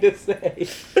thing to say.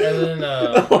 and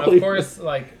then Holy of course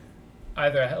like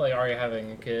either like already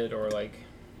having a kid or like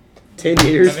 10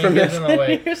 years having from kids in now, the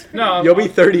way. No, you'll be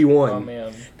 31. Oh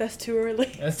man, That's too early.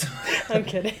 That's- I'm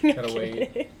kidding. Gotta I'm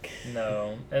wait. kidding.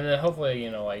 no, and then hopefully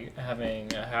like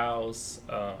having a house,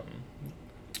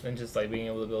 and just like being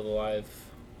able to build a life,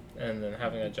 and then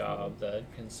having a job that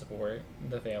can support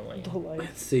the family. The life.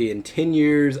 Let's see, in 10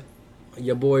 years,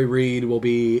 your boy Reed will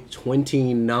be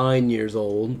 29 years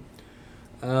old.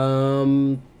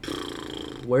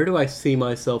 Where do I see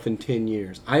myself in 10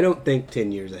 years? I don't think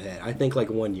 10 years ahead. I think like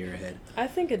 1 year ahead. I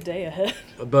think a day ahead.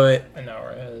 But An hour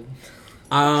ahead.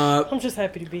 I'm just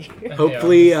happy to be here.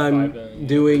 hopefully Yeah, I'm vibing,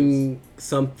 doing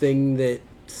something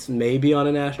that's maybe on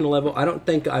a national level. I don't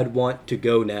think I'd want to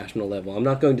go national level. I'm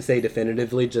not going to say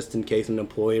definitively just in case an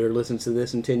employer listens to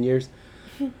this in 10 years.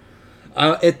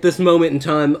 At this moment in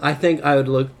time, I think I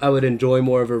would enjoy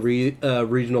more of a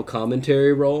regional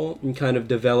commentary role and kind of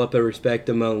develop a respect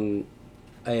among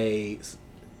a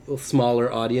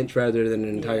smaller audience rather than an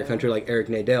entire Yeah. country. Like Eric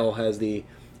Nadel has the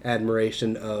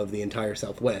admiration of the entire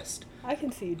Southwest. I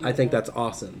can see you do I think that. that's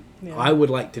awesome. Yeah. I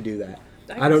would like to do that.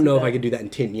 I can don't see know if that. I could do that in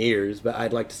 10 years, but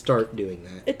I'd like to start doing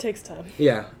that. It takes time.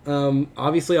 Yeah.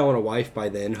 Obviously, I want a wife by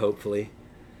then, hopefully.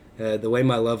 The way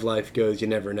my love life goes, you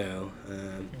never know.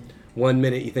 1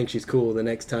 minute you think she's cool, the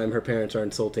next time her parents are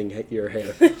insulting your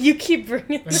hair. You keep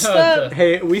bringing this up.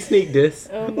 Hey, we sneak diss.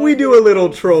 Oh my We do a little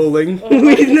trolling. Oh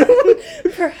my We know-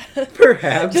 Perhaps.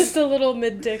 Perhaps. Just a little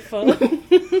mid-dick fun.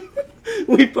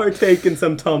 We partake in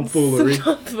some tomfoolery.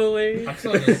 Tomfoolery. I'm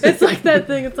still just- It's like that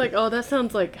thing. It's like, oh, that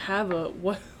sounds like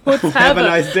what's Have a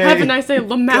nice day. Have a nice day.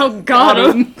 Lamau got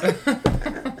him.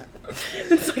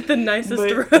 It's like the nicest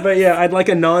roast. But yeah, I'd like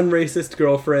a non-racist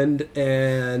girlfriend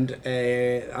and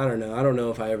I don't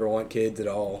know if I ever want kids at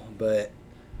all, but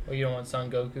Well, you don't want Son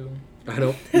Goku? I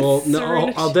don't. Well, no,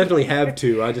 Serena I'll definitely have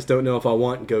two. I just don't know if I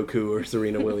want Goku or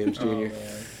Serena Williams Jr. Oh, man.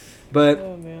 But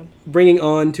Oh man. bringing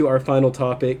on to our final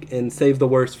topic and save the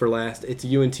worst for last, it's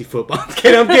UNT football. I'm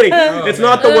kidding. Oh, It's man.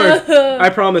 not the worst. I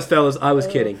promise, fellas, I was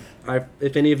kidding.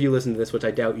 If any of you listen to this, which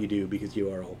I doubt you do because you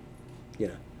are all,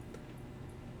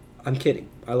 I'm kidding.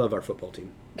 I love our football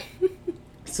team.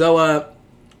 So,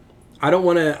 I don't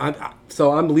want to.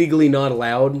 So I'm legally not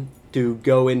allowed to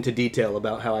go into detail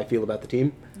about how I feel about the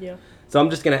team. Yeah. So I'm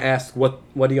just going to ask, what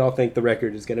do y'all think the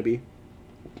record is going to be?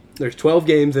 There's 12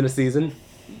 games in a season.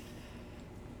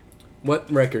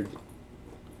 What record?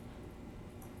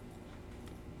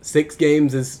 6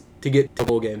 games is to get to a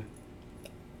bowl game.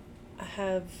 I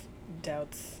have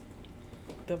doubts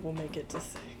that we'll make it to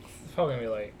 6. It's probably gonna be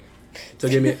like. So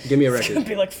give me a It's gonna record.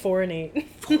 be like 4 and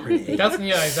 8. 4-8.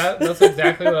 That's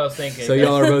exactly what I was thinking. So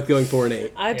y'all are both going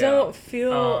 4-8. I Yeah. don't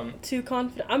feel Um, too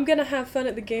confident. I'm gonna have fun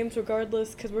at the games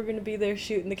regardless because we're gonna be there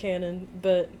shooting the cannon.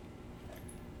 But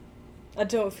I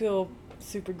don't feel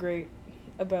super great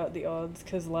about the odds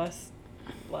because last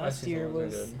Last year season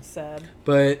wasn't was good. sad.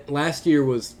 But last year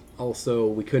was also,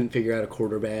 we couldn't figure out a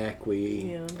quarterback.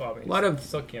 Yeah. Well, I mean, A lot of-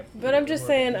 still can't. But I'm just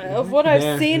saying, of what I've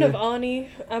Yeah. seen of Ani,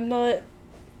 I'm not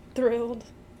thrilled.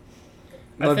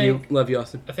 I Love think- you,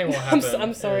 Austin. I think what I'm happened.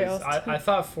 I'm sorry, is Austin. I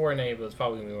thought 4 and 8 was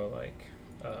probably gonna be more like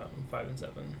 5 and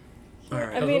 7. All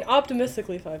right. I mean,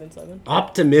 optimistically 5 and 7.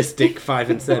 Optimistic 5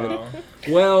 and 7. Wow.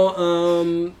 Well,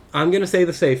 I'm gonna say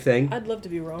the safe thing. I'd love to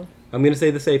be wrong. I'm gonna say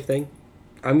the safe thing.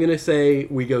 I'm gonna say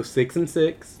we go 6 and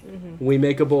 6. Mm-hmm. We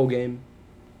make a bowl game.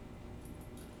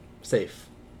 Safe.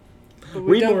 But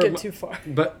we Read don't more get abo- too far.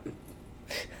 But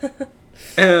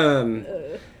Uh,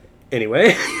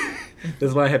 anyway, this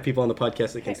is why I have people on the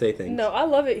podcast that can say things. No, I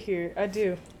love it here. I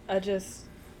do. I just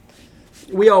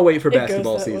We all wait for it goes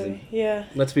basketball that season. way. Yeah,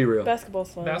 Let's be real.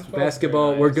 basketball's fun.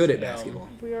 Basketball, we're good at basketball.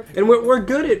 We are. And we're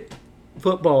good at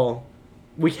football.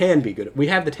 We can be good at. We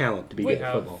have the talent to be We good at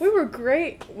have- football. We were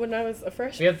great when I was a We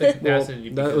freshman. have the Well, capacity to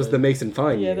be that was good. the Mason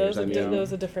Fine yeah, years. that was a I mean, that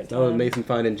was a different that time. was Mason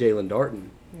Fine and Jalen Darton.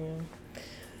 Yeah.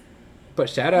 But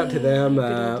shout out to them.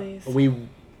 Good old days.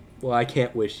 Well, I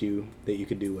can't wish you that you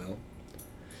could do well.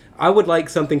 I would like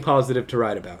something positive to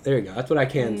write about. There you go. That's what I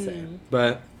can say.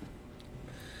 But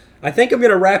I think I'm going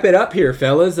to wrap it up here,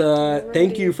 fellas.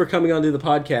 Thank you for coming onto the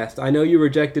podcast. I know you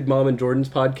rejected Mom and Jordan's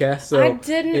podcast, so I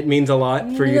didn't- it means a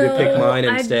lot for you to pick mine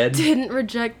instead. I didn't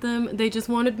reject them. They just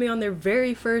wanted me on their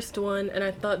very first one, and I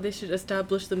thought they should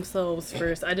establish themselves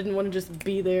first. I didn't want to just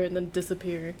be there and then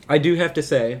disappear. I do have to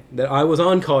say that I was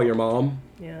on Call Your Mom.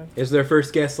 Yeah. Is their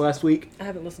first guest last week? I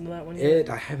haven't listened to that one yet.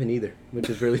 I haven't either, which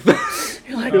is really fun.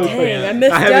 You're like, Oh, dang, man. I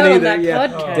missed I haven't out on either, that yeah.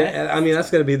 podcast. I mean,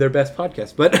 that's going to be their best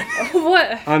podcast, but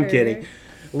What? I'm kidding.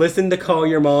 Listen to Call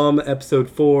Your Mom, episode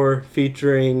 4,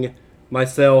 featuring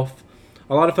myself.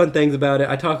 A lot of fun things about it.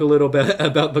 I talk a little bit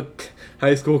about the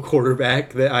high school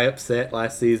quarterback that I upset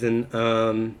last season.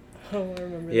 Oh, I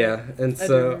remember Yeah, that. and I do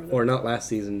so, remember that. or not last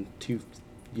season, 2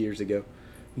 years ago.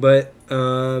 But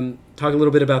talk a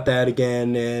little bit about that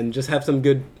again and just have some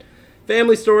good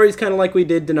family stories, kind of like we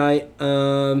did tonight.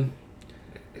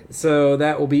 So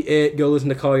that will be it. Go listen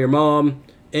to Call Your Mom.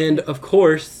 And, of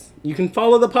course, you can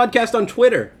follow the podcast on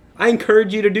Twitter. I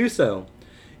encourage you to do so.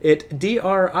 It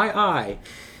DRII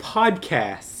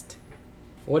Podcast.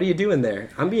 What are you doing there?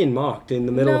 I'm being mocked in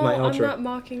the middle of my No, I'm outro. not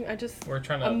mocking. We're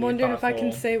trying to. I'm be wondering if I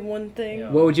can thoughtful. say one thing. Yeah.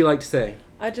 What would you like to say?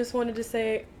 I just wanted to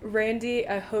say, Randy,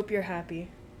 I hope you're happy.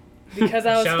 Because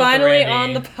I was Shout out to finally Randy.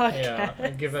 on the podcast. Yeah,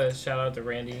 give a shout out to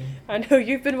Randy. I know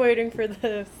you've been waiting for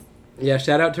this. Yeah,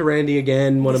 shout out to Randy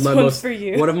again. One This of my one's most for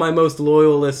you. one of my most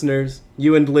loyal listeners.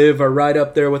 You and Liv are right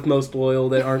up there with most loyal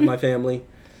that aren't my family.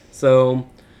 So,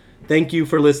 thank you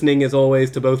for listening as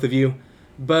always to both of you.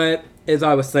 But as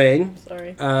I was saying,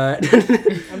 Sorry. I'm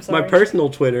I'm sorry. my personal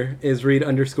Twitter is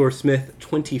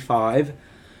read_Smith25,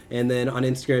 and then on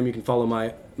Instagram you can follow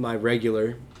my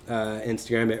regular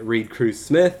Instagram at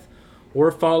readcruzsmith,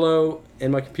 or follow,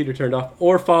 and my computer turned off,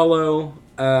 or follow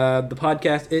the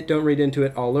podcast It Don't Read Into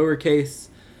It, all lowercase.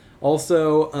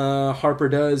 Also, Harper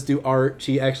does do art.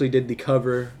 She actually did the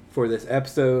cover for this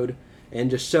episode and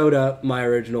just showed up my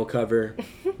original cover.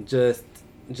 just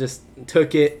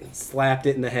took it, slapped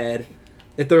it in the head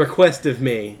at the request of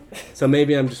me. So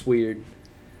maybe I'm just weird.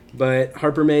 But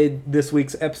Harper made this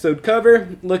week's episode cover.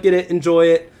 Look at it, enjoy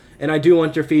it. And I do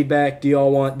want your feedback. Do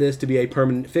y'all want this to be a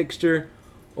permanent fixture?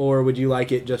 Or would you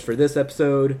like it just for this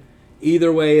episode?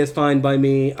 Either way is fine by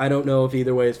me. I don't know if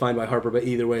either way is fine by Harper, but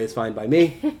either way is fine by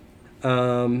me.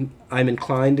 I'm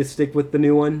inclined to stick with the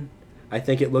new one. I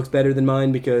think it looks better than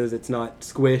mine because it's not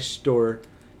squished or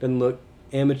doesn't look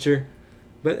amateur.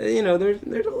 But, you know, there's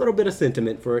a little bit of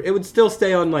sentiment for it. It would still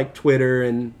stay on, like, Twitter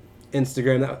and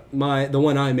Instagram. The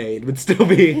one I made would still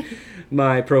be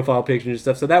my profile picture and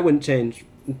stuff, so that wouldn't change.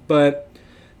 But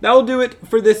that will do it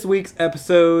for this week's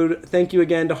episode. Thank you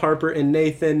again to Harper and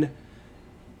Nathan.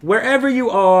 Wherever you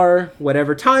are,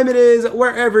 whatever time it is,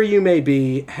 wherever you may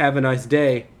be, have a nice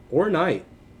day or night.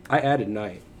 I added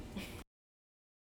night.